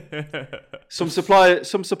 Some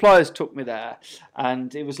suppliers took me there,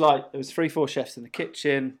 and it was like there was 3-4 chefs in the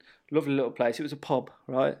kitchen. Lovely little place. It was a pub,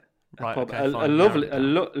 right? Right. Pub. Okay, a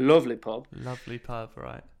lovely pub. Lovely pub,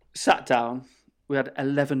 right? Sat down. We had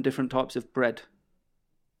 11 different types of bread.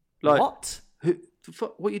 Like, what?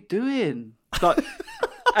 What are you doing? Like,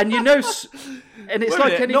 and and it's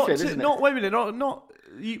like anything, isn't it? Wait a minute, not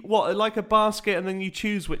you, what, like a basket, and then you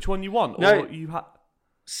choose which one you want, no, or you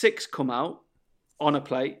 6 come out on a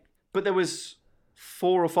plate, but there was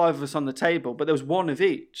 4 or 5 of us on the table, but there was 1 of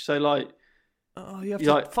each. So like, you have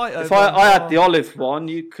to fight over. If I had the olive one,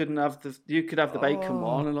 you could have the bacon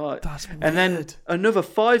one, and like, that's weird. And then another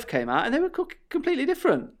 5 came out, and they were cooked completely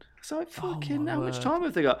different. It's like, fucking, how much time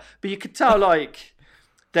have they got? But you could tell, like,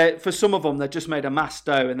 for some of them, they just made a mass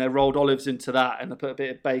dough and they rolled olives into that and they put a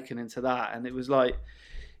bit of bacon into that. And it was like,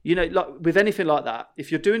 like with anything like that,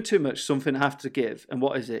 if you're doing too much, something has to give. And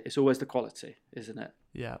what is it? It's always the quality, isn't it?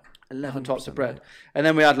 Yeah. 11 types of bread. And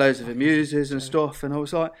then we had loads of amuses and stuff. And I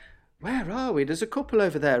was like, where are we? There's a couple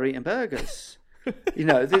over there eating burgers.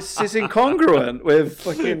 This is incongruent with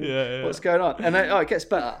fucking Yeah. what's going on. And then, it gets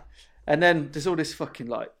better. And then there's all this fucking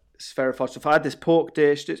like spherified stuff. I had this pork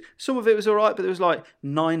dish. Some of it was all right, but there was like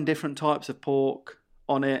 9 different types of pork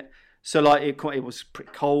on it. So like it was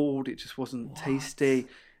pretty cold. It just wasn't tasty.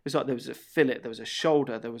 It was like there was a fillet, there was a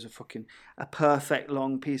shoulder, there was a perfect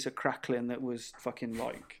long piece of crackling that was fucking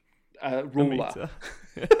like a ruler.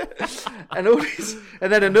 And all this,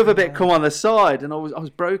 and then another bit come on the side, and I was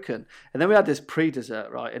broken. And then we had this pre-dessert,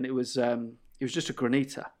 right? And it was just a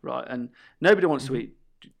granita, right? And nobody wants to eat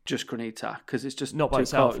just granita because it's just not by too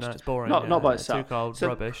itself. cold. No, it's boring. Not by itself. Too cold. So,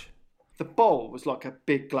 rubbish. The bowl was like a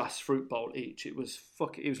big glass fruit bowl each. It was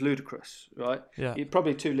ludicrous, right? Yeah.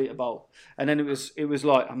 Probably a 2-litre bowl, and then it was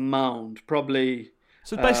like a mound, probably.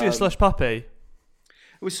 So it's basically a slush puppy.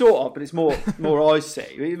 It was sort of, but it's more icy.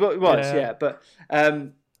 It was, yeah. But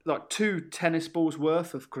like 2 tennis balls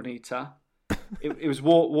worth of granita. It was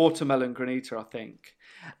watermelon granita, I think.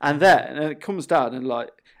 And then it comes down, and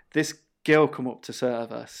like this girl come up to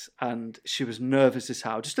serve us, and she was nervous as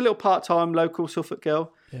hell. Just a little part-time local Suffolk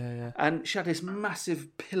girl. Yeah. And she had this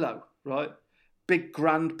massive pillow, right? Big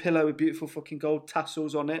grand pillow with beautiful fucking gold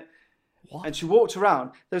tassels on it. What? And she walked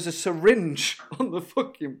around. There was a syringe on the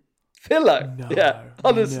fucking pillow. No. Yeah,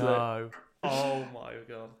 honestly. No. Oh my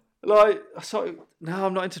God. Like, no,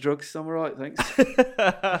 I'm not into drugs. I'm all right, thanks.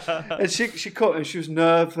 And she caught, and she was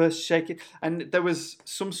nervous, shaking, and there was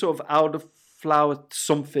some sort of elderflower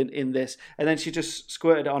something in this, and then she just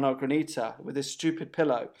squirted it on our granita with this stupid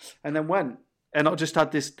pillow, and then went. And I just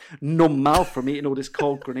had this numb mouth from eating all this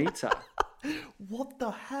cold granita. What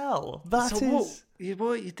the hell? What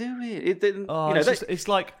are you doing? It didn't. It's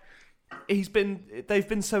like they've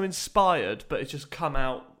been so inspired, but it's just come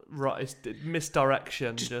out right. It's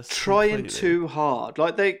misdirection. Just trying completely. too hard.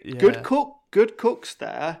 Like good cooks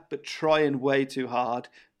there, but trying way too hard.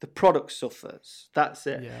 The product suffers. That's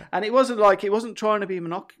it. Yeah. And it wasn't trying to be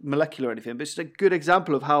molecular or anything, but it's a good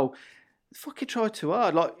example of how fucking try too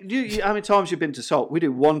hard. Like you, how many times you've been to Salt? We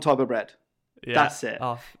do one type of bread. Yeah. That's it.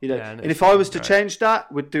 And if I was to change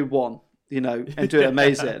that, we'd do one. And do it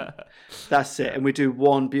amazing. That's it. And we do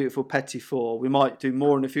one beautiful petit four. We might do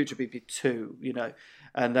more in the future, maybe 2.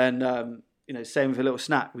 And then same with a little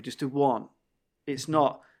snack. We just do one. It's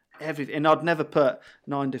not everything. And I'd never put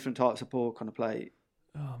 9 different types of pork on a plate.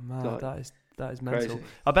 Oh man, that is mental. Crazy.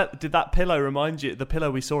 I bet. Did that pillow remind you the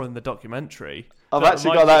pillow we saw in the documentary? I've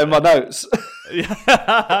actually got that in my notes. Yeah.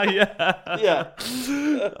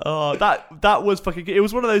 Oh, that was fucking. It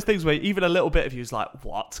was one of those things where even a little bit of you was like,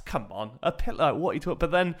 "What? Come on, a pillow? What are you talking?"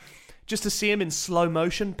 But then just to see him in slow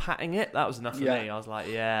motion patting it, that was enough for me. I was like,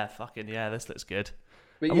 "Yeah, fucking yeah, this looks good."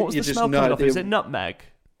 But and what was the smell coming off? Is it nutmeg?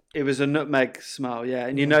 It was a nutmeg smell, yeah.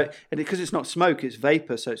 And and because it's not smoke, it's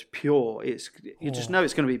vapor, so it's pure. Just know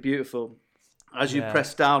it's going to be beautiful. As you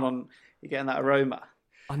press down on, you're getting that aroma.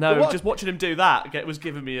 I know, just watching him do that was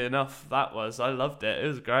giving me enough. I loved it. It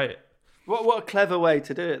was great. What a clever way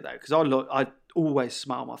to do it, though, because I always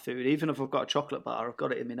smell my food. Even if I've got a chocolate bar, I've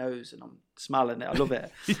got it in my nose and I'm smelling it. I love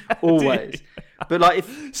it. Always. But like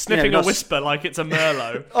if sniffing a whisper like it's a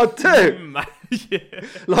Merlot. I do. Yeah.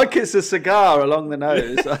 Like it's a cigar along the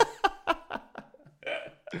nose.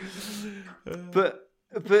 but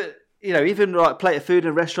even like a plate of food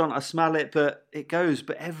in a restaurant, I smell it, but it goes.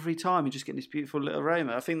 But every time you just get this beautiful little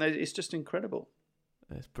aroma. I think that it's just incredible.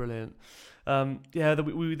 It's brilliant.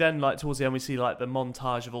 We then, like, towards the end, we see like the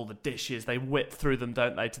montage of all the dishes. They whip through them,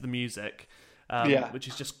 don't they, to the music? Which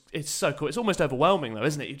is just, it's so cool. It's almost overwhelming though,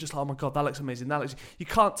 isn't it? You're just like, oh my God, that looks amazing. You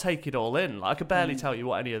can't take it all in. Like, I could barely tell you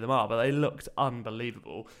what any of them are, but they looked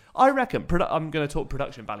unbelievable. I reckon, I'm going to talk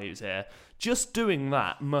production values here. Just doing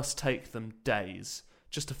that must take them days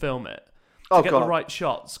just to film it. To get the right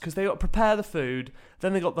shots, because they got to prepare the food,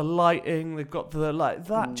 then they got the lighting, they've got the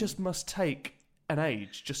that just must take an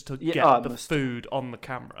age just to get the food on the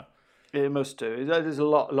camera. It must do. There's a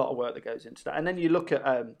lot of work that goes into that. And then you look at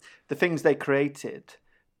the things they created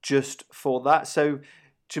just for that. So do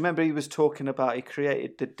you remember he was talking about he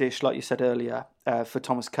created the dish, like you said earlier, for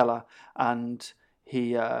Thomas Keller, and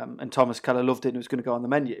Thomas Keller loved it and it was going to go on the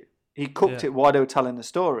menu. He cooked it while they were telling the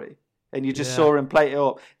story. And you just saw him plate it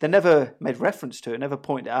up. They never made reference to it, never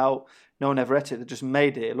pointed it out. No one ever ate it. They just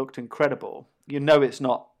made it. It looked incredible. It's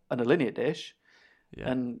not an Alinea dish. Yeah.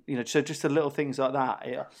 And, so just the little things like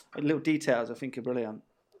that, little details, I think are brilliant.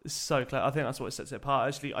 It's so clever. I think that's what sets it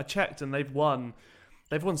apart. Actually, I checked and they've won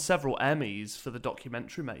several Emmys for the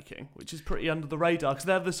documentary making, which is pretty under the radar because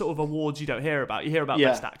they're the sort of awards you don't hear about. You hear about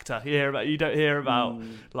Best Actor. You don't hear about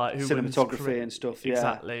like who cinematography and stuff. Yeah.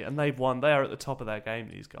 Exactly. And they've won. They are at the top of their game,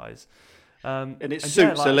 these guys. And it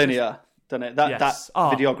suits Alinea doesn't it? That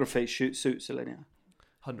Oh, videography suits Alinea.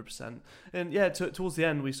 100%. And yeah, towards the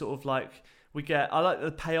end, we sort of like I like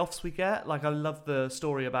the payoffs we get. Like I love the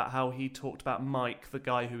story about how he talked about Mike, the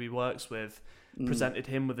guy who he works with, presented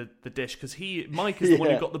him with the dish because Mike is the one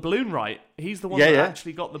who got the balloon right. He's the one that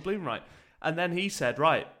actually got the balloon right. And then he said,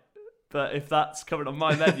 right, but if that's coming on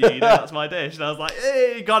my menu, that's my dish. And I was like,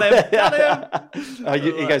 hey, got him.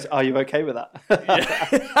 He goes, are you okay with that?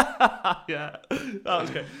 Yeah, that was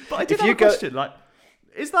good. But I did have a question. Like,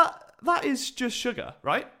 is that is just sugar,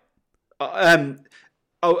 right?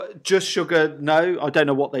 Just sugar? No, I don't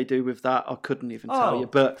know what they do with that. I couldn't even tell you.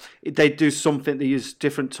 But they do something. They use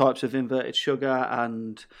different types of inverted sugar,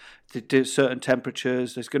 and they do certain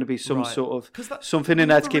temperatures. There's going to be some sort of something in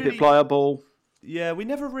there to keep it pliable. Yeah, we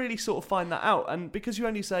never really sort of find that out, and because you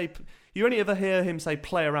only ever hear him say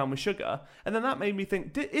play around with sugar, and then that made me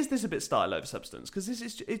think: is this a bit style over substance? Because this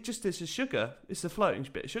is sugar. It's a floating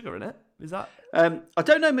bit of sugar in it. Is that? I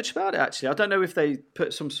don't know much about it actually. I don't know if they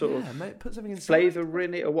put some sort of put something in flavour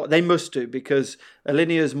in it or what. They must do because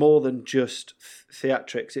Alinea is more than just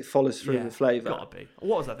theatrics. It follows through with flavour. Gotta be.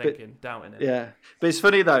 What was I thinking? Doubting it. Yeah, but it's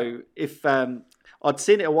funny though. If I'd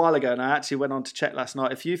seen it a while ago, and I actually went on to check last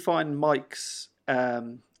night. If you find Mike's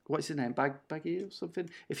what's his name, Baggy or something?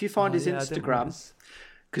 If you find his Instagram,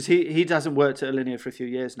 because he hasn't worked at Alinea for a few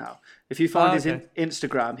years now. If you find his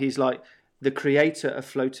Instagram, he's like the creator of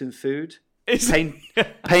floating food.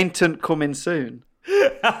 Patent coming soon.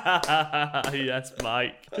 Yes,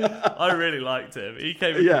 Mike. I really liked him. He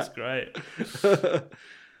came across great. It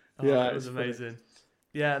was amazing. Funny.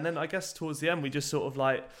 Yeah, and then I guess towards the end we just sort of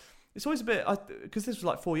like. It's always a bit because this was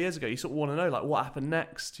like 4 years ago. You sort of want to know like what happened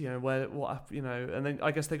next, and then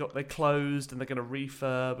I guess they closed and they're going to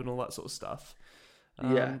refurb and all that sort of stuff.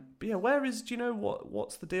 But yeah, do you know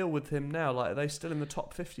what's the deal with him now? Like, are they still in the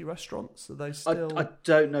top 50 restaurants? Are they still? I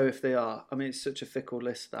don't know if they are. I mean, it's such a fickle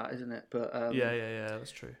list, that isn't it? But yeah,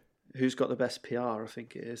 that's true. Who's got the best PR? I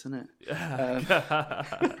think it is, isn't it?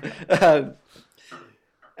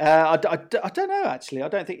 I don't know, actually. I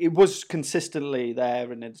don't think it was consistently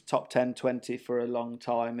there in the top 10, 20 for a long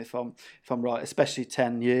time, if I'm right, especially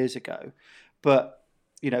 10 years ago. But,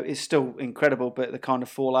 it's still incredible, but the kind of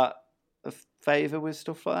fall out of favour with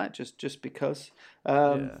stuff like that, just because.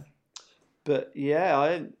 But, yeah,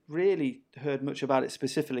 I haven't really heard much about it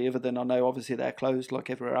specifically, other than I know, obviously, they're closed like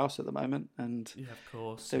everywhere else at the moment. And yeah, of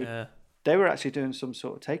course, they were actually doing some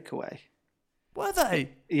sort of takeaway. Were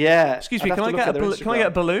they? Yeah. Excuse me, can I get a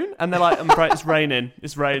balloon? And they're like, I'm afraid it's raining.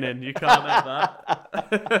 It's raining. You can't have that.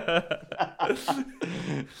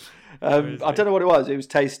 I don't know what it was. It was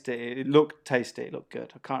tasty. It looked tasty. It looked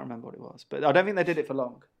good. I can't remember what it was. But I don't think they did it for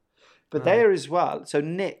long. But there as well. So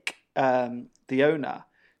Nick, the owner,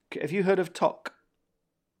 have you heard of Tok?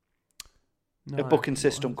 A booking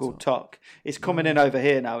system called Tok. It's coming in over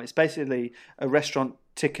here now. It's basically a restaurant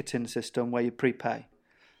ticketing system where you prepay.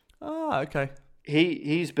 Ah, okay.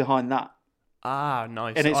 He's behind that. Ah,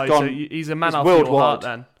 nice. And it's gone. So he's a man after your heart,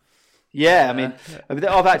 then. Yeah, I mean,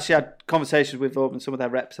 I've actually had conversations with them and some of their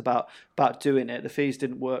reps about doing it. The fees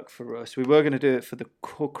didn't work for us. We were going to do it for the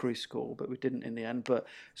cookery school, but we didn't in the end. But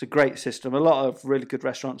it's a great system. A lot of really good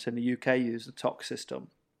restaurants in the UK use the Tok system.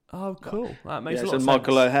 Oh, cool. That makes a lot of sense.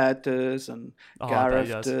 Michael O'Hare does, and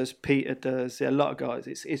Gareth does, Peter does. Yeah, a lot of guys.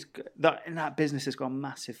 It's that business has gone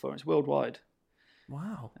massive for us. It's worldwide.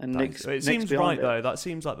 Wow. And it seems right, though. That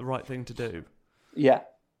seems like the right thing to do. Yeah.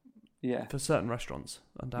 For certain restaurants,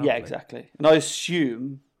 undoubtedly. Yeah, exactly. And I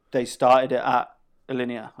assume they started it at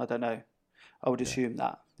Alinea. I don't know. I would assume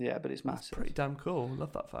that. Yeah, but it's massive. That's pretty damn cool.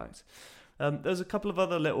 Love that fact. There's a couple of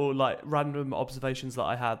other little random observations that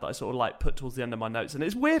I had that I sort of put towards the end of my notes. And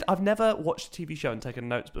it's weird. I've never watched a TV show and taken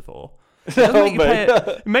notes before.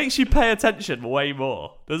 It makes you pay attention way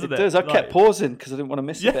more, doesn't it? It does. I kept pausing because I didn't want to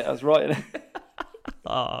miss a bit. I was writing it.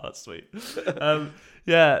 That's sweet. And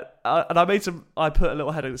I put a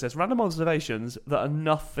little heading that says random observations that are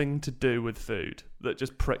nothing to do with food, that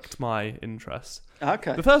just pricked my interest.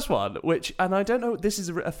 Okay. The first one, and I don't know, this is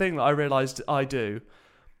a thing that I realised I do.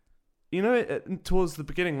 You know, towards the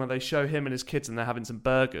beginning when they show him and his kids and they're having some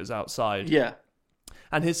burgers outside. Yeah.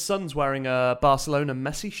 And his son's wearing a Barcelona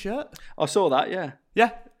Messi shirt. I saw that, yeah.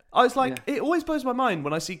 Yeah. I was like, it always blows my mind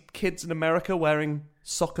when I see kids in America wearing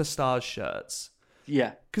soccer stars shirts.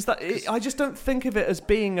 Yeah, because I just don't think of it as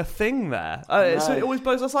being a thing there. So it always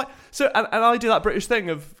blows us and I do that British thing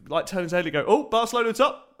of turning to Haley and go, oh, Barcelona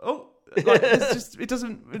top, oh, it's just it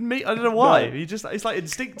doesn't me. I don't know why. No. It's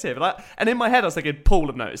instinctive, and in my head I was thinking Paul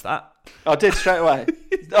would notice that. I did straight away,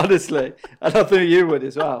 honestly, and I thought you would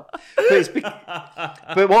as well.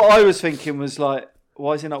 But what I was thinking was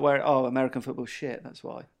why is he not wearing? Oh, American football shit. That's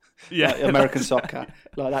why. Yeah, like American soccer,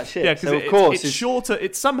 like that shit. Yeah, because so of course it's shorter.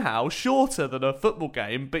 It's somehow shorter than a football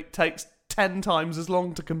game, but it takes 10 times as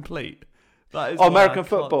long to complete. That is American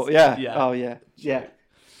football. Yeah. Yeah. Oh yeah. Yeah.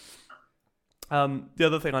 The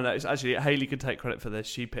other thing I noticed, actually, Hayley could take credit for this.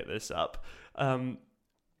 She picked this up, and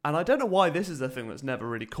I don't know why this is a thing that's never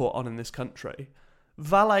really caught on in this country.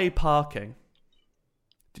 Valet parking.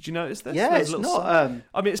 Did you notice this? Yeah, it's not.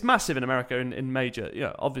 I mean, it's massive in America in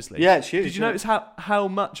major, obviously. Yeah, it's huge. Did you notice how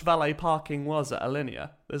much valet parking was at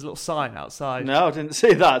Alinea? There's a little sign outside. No, I didn't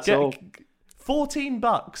see that at all.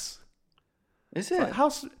 $14. Is it?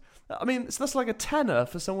 So that's like a tenner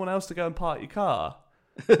for someone else to go and park your car.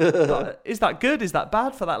 Is that good? Is that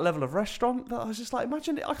bad for that level of restaurant? I was just like,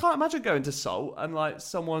 I can't imagine going to Salt and like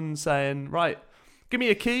someone saying, right, give me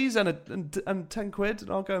your keys and 10 quid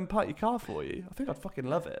and I'll go and park your car for you. I think I'd fucking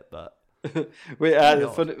love it, but...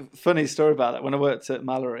 funny story about that. When I worked at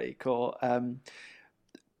Mallory Court,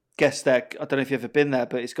 guest there, I don't know if you've ever been there,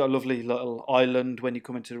 but it's got a lovely little island when you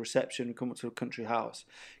come into the reception, come up to a country house.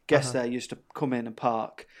 Guests there used to come in and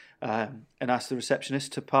park and ask the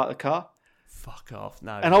receptionist to park the car. Fuck off,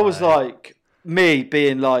 no. And I was like, me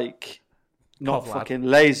being like, not Cov fucking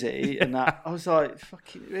lazy and that, I was like,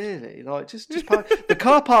 fucking really? Like, just park. The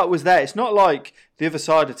car park was there. It's not like the other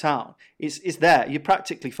side of town. It's there. You're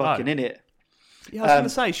practically fucking in it. Yeah, I was going to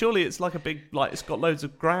say, surely it's like a big, like, it's got loads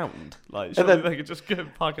of ground. Like, surely they could just go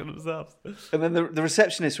and park it themselves. And then the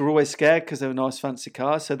receptionists were always scared because they were nice, fancy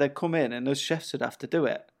cars. So they'd come in and those chefs would have to do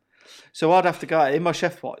it. So I'd have to go out in my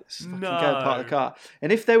chef whites, go and park the car.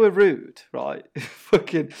 And if they were rude, right,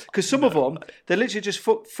 fucking, because some of them, they literally just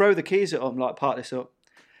throw the keys at them, like, park this up.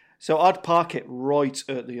 So I'd park it right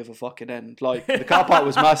at the other fucking end. Like, the car park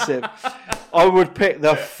was massive. I would pick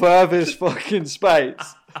the furthest fucking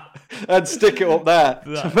space and stick it up there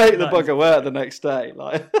to make the bugger work the next day.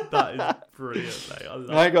 Like, that is brilliant, mate.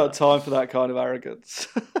 I ain't got time for that kind of arrogance.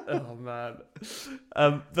 Oh, man.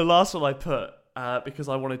 The last one I put, because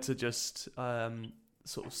I wanted to just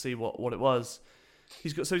sort of see what it was.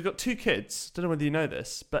 He's got 2 kids. Don't know whether you know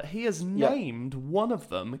this, but he has named one of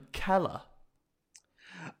them Keller.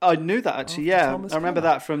 I knew that actually. Yeah, I remember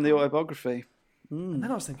that from the autobiography. And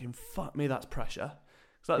then I was thinking, fuck me, that's pressure.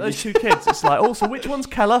 It's like those 2 kids. It's like, so which one's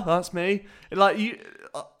Keller? That's me.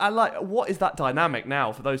 What is that dynamic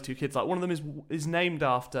now for those 2 kids? Like, one of them is named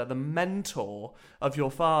after the mentor of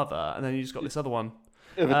your father, and then you just got this other one.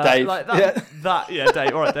 Dave. Like that,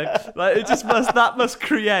 Dave. All right, Dave. Like, it just must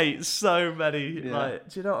create so many. Yeah. Like,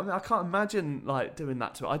 do you know what I mean? I can't imagine like doing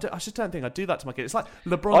that to it. I just don't think I'd do that to my kid. It's like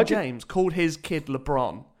LeBron James called his kid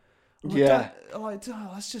LeBron.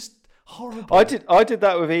 That's just horrible. I did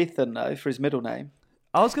that with Ethan though for his middle name.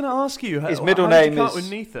 I was going to ask you his middle name is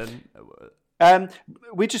with Ethan.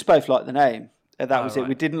 We just both liked the name. That was it.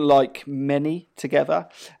 We didn't like many together,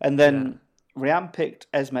 and then Rianne picked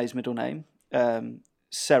Esme's middle name.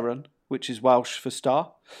 Seren, which is Welsh for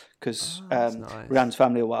star, because nice. Rianne's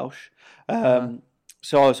family are Welsh.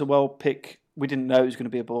 So I said, well, we didn't know it was going to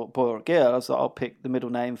be a boy or a girl. I was like, I'll pick the middle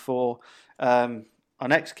name for our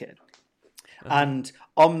next kid. And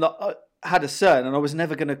I had a son, and I was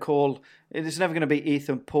never going to call. It's never going to be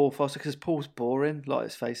Ethan Paul Foster because Paul's no,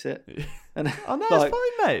 let's face it. And it's fine,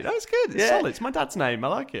 mate. That's good. It's solid. It's my dad's name. I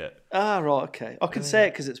like it. Ah, right, okay. I can say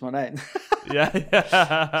it because it's my name.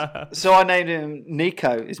 Yeah. So I named him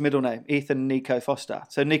Nico, his middle name, Ethan Nico Foster.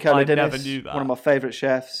 So Nico Ladinis, never knew that. One of my favourite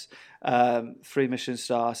chefs, 3 Michelin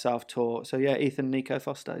star, self-taught. So yeah, Ethan Nico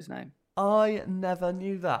Foster, his name. I never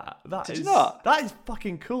knew that. Did you not? That is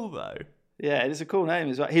fucking cool, though. Yeah, it's a cool name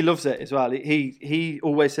as well. He loves it as well. He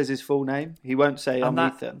always says his full name. He won't say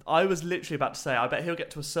Ethan. I was literally about to say, I bet he'll get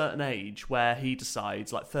to a certain age where he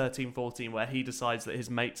decides, like 13, 14, where he decides that his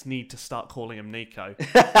mates need to start calling him Nico.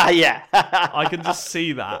 Yeah. I can just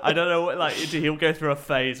see that. I don't know, like, he'll go through a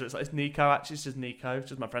phase where it's like, it's Nico, actually, it's just Nico. It's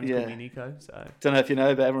just my friends call me Nico. So don't know if you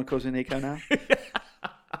know, but everyone calls me Nico now.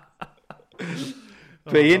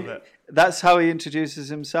 But that's how he introduces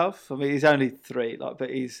himself. I mean, he's only 3, but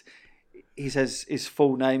he says his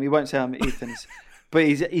full name. He won't say I'm Ethan, but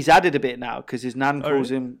he's added a bit now because his nan calls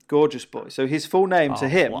him Gorgeous Boy. So his full name to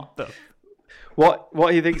him,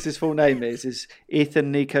 what he thinks his full name is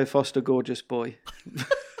Ethan Nico Foster Gorgeous Boy.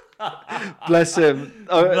 Bless him.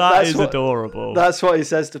 That is adorable. That's what he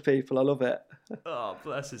says to people. I love it. Oh,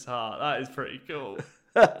 bless his heart. That is pretty cool.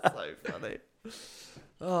 That's so funny.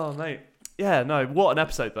 Oh, mate. Yeah, no, what an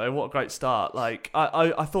episode though. What a great start. Like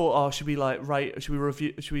I thought, should we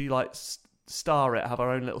star it, have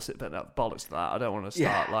our own little sit, but no, bollocks to that. I don't want to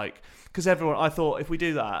start because I thought if we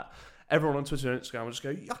do that, everyone on Twitter and Instagram will just go,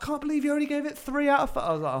 I can't believe you only gave it 3 out of 5.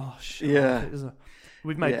 I was like, oh shit. Yeah.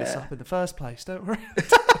 We've made this up in the first place, don't worry.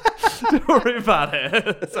 Don't worry about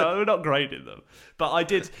it. So we're not grading them. But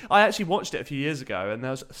I actually watched it a few years ago, and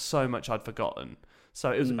there was so much I'd forgotten.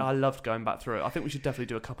 So it was. I loved going back through it. I think we should definitely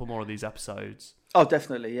do a couple more of these episodes. Oh,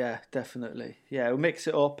 definitely, yeah, definitely. Yeah, we'll mix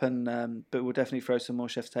it up, and but we'll definitely throw some more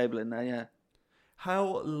Chef's Table in there, yeah.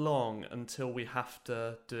 How long until we have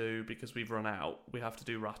to do, because we've run out, we have to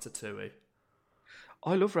do Ratatouille?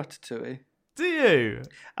 I love Ratatouille. Do you?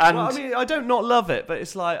 And well, I mean, I don't not love it, but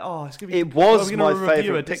it's like, it's going to be... It was my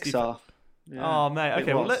favourite Pixar. Yeah, mate,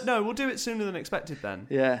 okay, we'll do it sooner than expected then.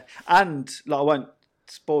 Yeah, and like, I won't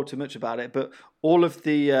spoil too much about it, but all of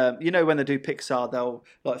the, when they do Pixar, they'll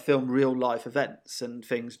like film real life events and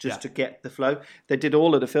things just to get the flow. They did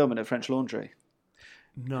all of the filming at French Laundry.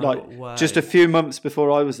 No way. Just a few months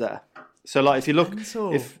before I was there. So like, if you look,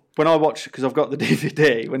 when I watch, because I've got the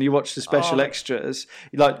DVD, when you watch the special extras,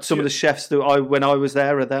 like some of the chefs when I was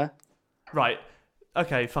there are there. Right.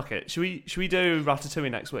 Okay. Fuck it. Should we do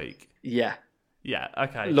Ratatouille next week? Yeah. Yeah.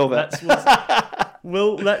 Okay. Love it.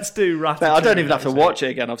 Let's do Ratatouille. But I don't even have to watch it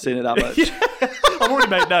again. I've seen it that much. I've already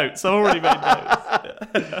made notes.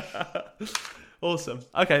 Awesome.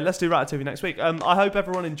 Okay, let's do Ratatouille next week. I hope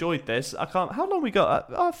everyone enjoyed this. How long we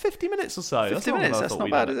got? 50 minutes or so. 50 minutes. That's not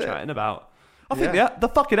bad, is it? Chatting about. I think the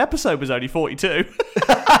fucking episode was only 42.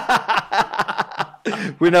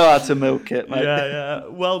 We know how to milk it, mate. Yeah.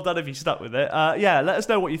 Well done if you stuck with it. Let us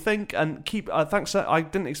know what you think, and keep. Thanks. I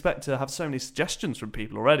didn't expect to have so many suggestions from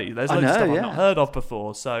people already. There's loads of stuff I've not heard of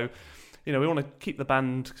before. So, we want to keep the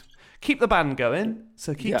band going.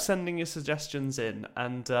 So keep sending your suggestions in,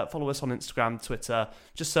 and follow us on Instagram, Twitter.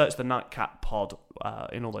 Just search the Nightcap Pod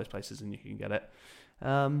in all those places, and you can get it.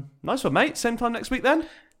 Nice one, mate. Same time next week then.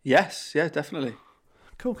 Yes. Yeah. Definitely.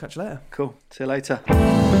 Cool. Catch you later. Cool. See you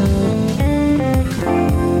later.